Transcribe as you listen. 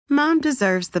Mom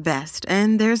deserves the best,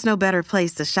 and there's no better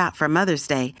place to shop for Mother's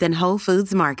Day than Whole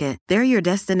Foods Market. They're your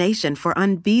destination for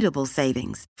unbeatable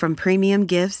savings, from premium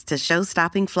gifts to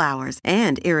show-stopping flowers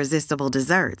and irresistible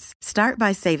desserts. Start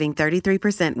by saving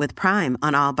 33% with Prime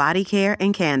on all body care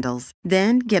and candles.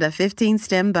 Then get a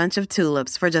 15-stem bunch of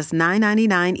tulips for just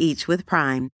 $9.99 each with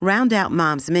Prime. Round out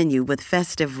Mom's menu with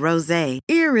festive rosé,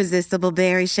 irresistible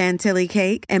berry chantilly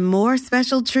cake, and more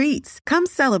special treats. Come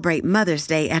celebrate Mother's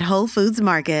Day at Whole Foods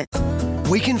Market.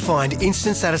 We can find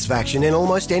instant satisfaction in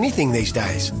almost anything these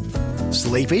days.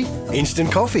 Sleepy?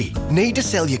 Instant coffee. Need to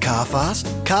sell your car fast?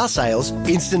 Car sales,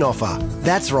 instant offer.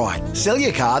 That's right. Sell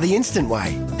your car the instant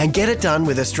way and get it done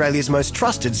with Australia's most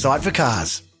trusted site for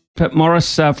cars. Pip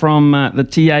Morris from the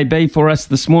TAB for us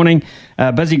this morning.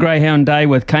 Busy Greyhound Day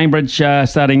with Cambridge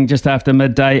starting just after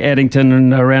midday, Addington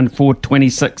and around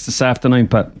 4:26 this afternoon,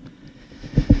 Pip.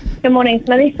 Good morning,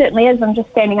 Smithy. Certainly is. I'm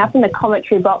just standing up in the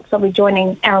commentary box. I'll be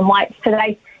joining Aaron White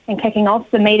today and kicking off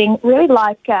the meeting. Really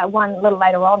like one a little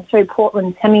later on through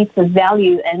Portland Timmy for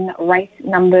value in race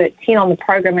number 10 on the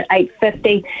program at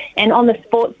 8.50. And on the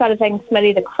sports side of things,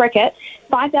 Smithy, the cricket,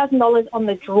 $5,000 on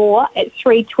the draw at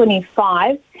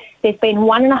 3.25. There's been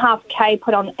 1.5K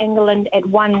put on England at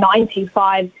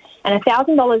 1.95 and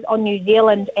 $1,000 on New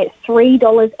Zealand at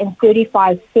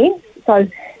 $3.35. So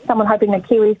someone hoping the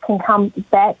Kiwis can come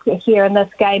back here in this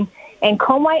game. And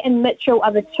Conway and Mitchell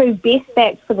are the two best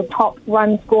backs for the top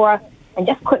run scorer. And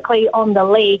just quickly on the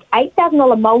league,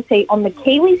 $8,000 multi on the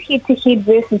Kiwis head-to-head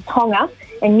versus Tonga.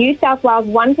 And New South Wales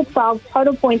 1-12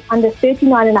 total points under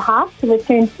 39.5 to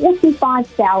return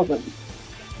 45,000.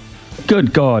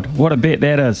 Good God, what a bet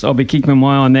that is. I'll be keeping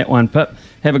my eye on that one, Pip.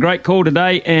 Have a great call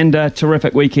today and a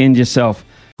terrific weekend yourself.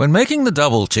 When making the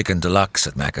double chicken deluxe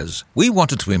at Macca's, we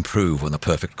wanted to improve on the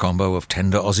perfect combo of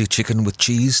tender Aussie chicken with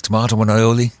cheese, tomato and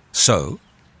aioli. So,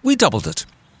 we doubled it.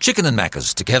 Chicken and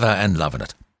Macca's, together and loving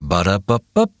it.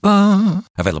 Ba-da-ba-ba-ba.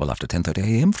 Available after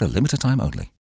 10:30am for a limited time only.